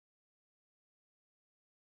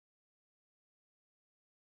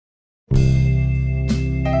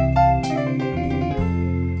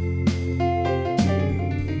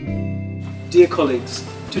Dear colleagues,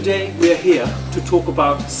 today we are here to talk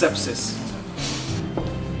about sepsis.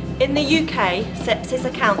 In the UK, sepsis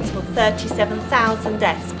accounts for 37,000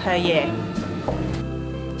 deaths per year.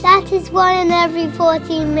 That is 1 in every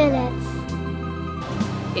 14 minutes.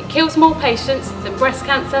 It kills more patients than breast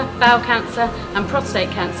cancer, bowel cancer and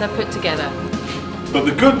prostate cancer put together. But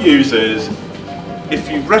the good news is,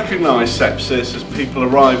 if you recognise sepsis as people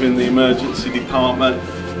arrive in the emergency department,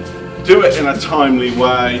 do it in a timely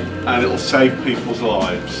way and it will save people's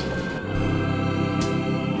lives.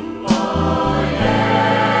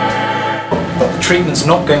 But the treatment's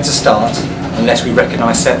not going to start unless we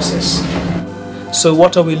recognise sepsis. So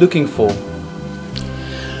what are we looking for?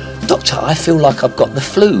 Doctor, I feel like I've got the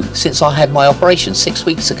flu since I had my operation 6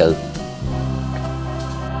 weeks ago.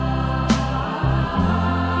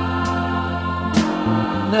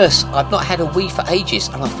 Nurse, I've not had a wee for ages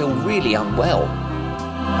and I feel really unwell.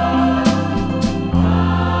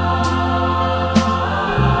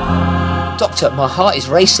 Doctor, my heart is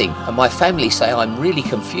racing and my family say I'm really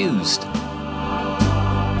confused.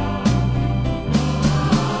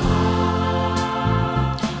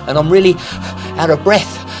 And I'm really out of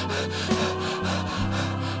breath.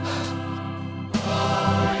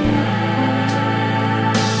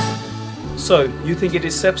 So, you think it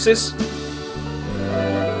is sepsis?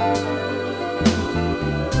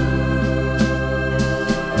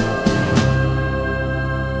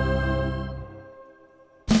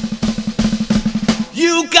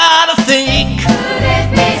 You gotta think. Could it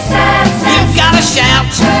be sepsis? You gotta shout.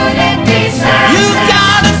 Could it be sepsis? You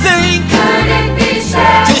gotta think. Could it be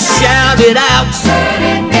sepsis? Just shout it out. Could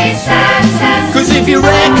it be sepsis? Cause if you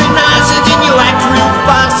recognise it and you act real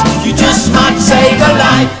fast, you just might save a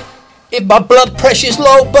life. If my blood pressure's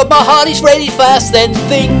low but my heart is really fast, then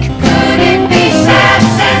think. Could it be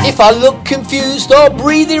sepsis? If I look confused or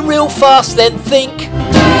breathing real fast, then think.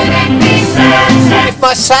 Could it be sepsis? If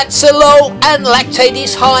my sats are low and lactate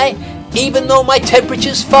is high, even though my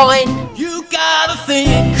temperature's fine, you gotta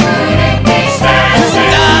think. Could it be sepsis? You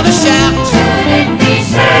gotta shout. Could it be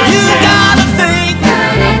sepsis? You gotta think.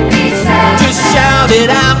 Could it be sepsis? Just shout it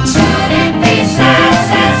out. Could it be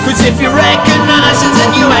sepsis? Cause if you recognise it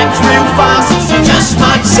and you act real fast, you just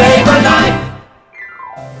might save a life.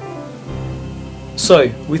 So,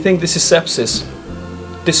 we think this is sepsis.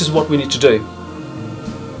 This is what we need to do.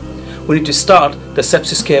 We need to start the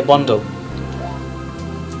sepsis care bundle.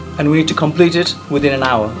 And we need to complete it within an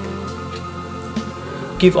hour.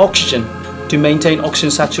 Give oxygen to maintain oxygen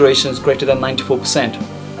saturations greater than 94%.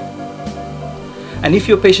 And if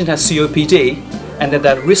your patient has COPD and at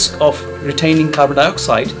that risk of retaining carbon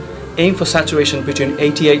dioxide, aim for saturation between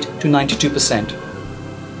 88 to 92%.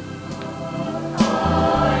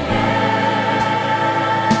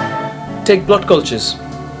 Take blood cultures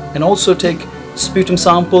and also take sputum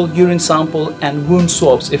sample, urine sample and wound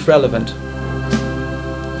swabs if relevant.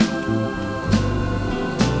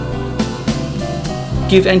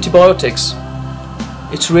 Give antibiotics.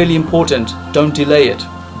 It's really important, don't delay it.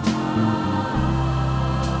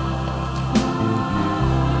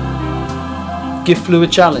 Give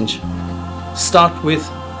fluid challenge. Start with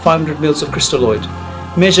 500 ml of crystalloid.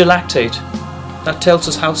 Measure lactate. That tells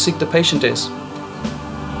us how sick the patient is.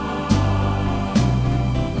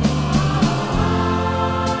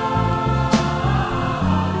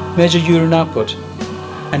 Measure urine output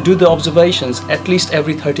and do the observations at least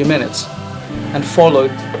every 30 minutes and follow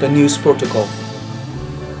the NEWS protocol.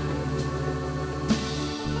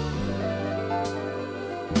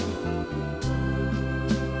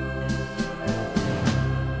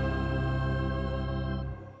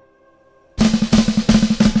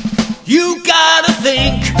 You gotta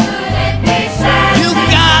think. Could it be sepsis? You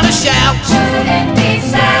gotta shout. Could it be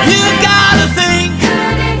sepsis? You gotta think.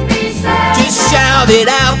 Could it be sepsis? Just shout it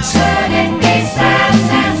out. Could it be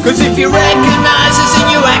sepsis? Cause if you recognise it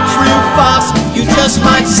and you act real fast, you just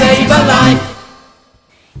might save a life.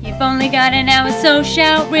 You've only got an hour, so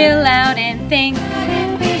shout real loud and think. Could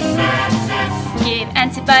it be sepsis? Give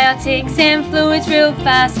antibiotics and fluids real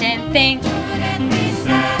fast and think. Could it be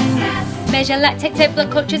sepsis? Measure lactate, take blood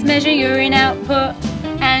cultures, measure urine output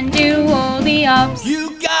and do all the obs. You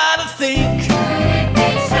gotta think. Could it be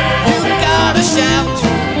sepsis? You gotta shout.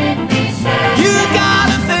 Could it be sepsis? You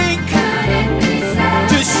gotta think. Could it be sepsis?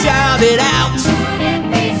 Just shout it out. Could it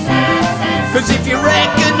be sepsis? Cause if you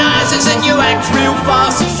recognise it and you act real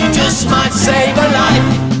fast, you just might save a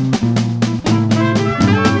life.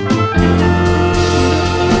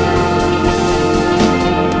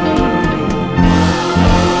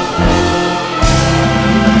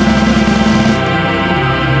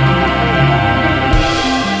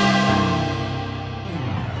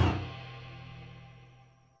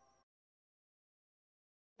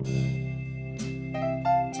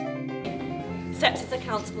 Sepsis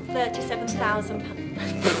accounts for 37,000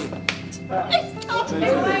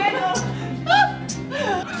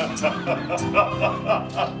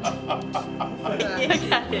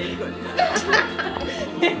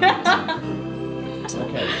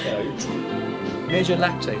 Okay, so measure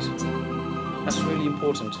lactate. That's really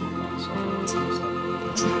important.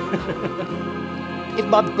 If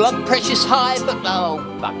my blood pressure's high, but oh,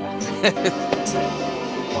 bugger.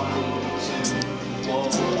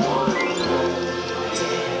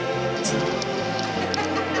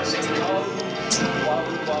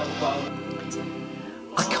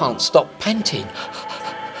 I can't stop panting.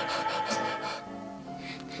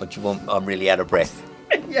 What do you want? I'm really out of breath.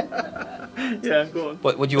 Yeah, go on.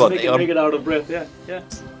 What do you want? Make it out of breath, yeah.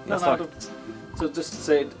 That's Out fine. of, so just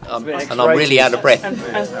say it. And I'm really out of breath. And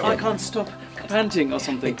I can't stop panting or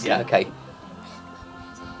something. Yeah, okay.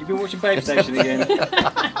 You've been watching Babe Station again.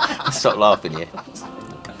 Stop laughing here.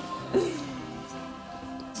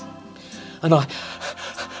 And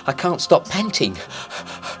I can't stop panting.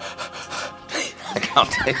 I can't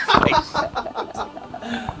do it.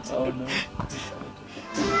 Oh no.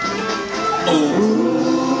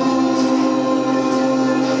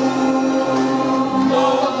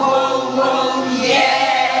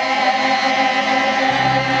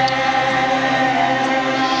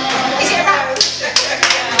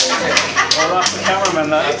 Well, that's the cameraman,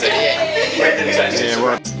 that's it. Yeah,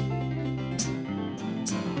 well.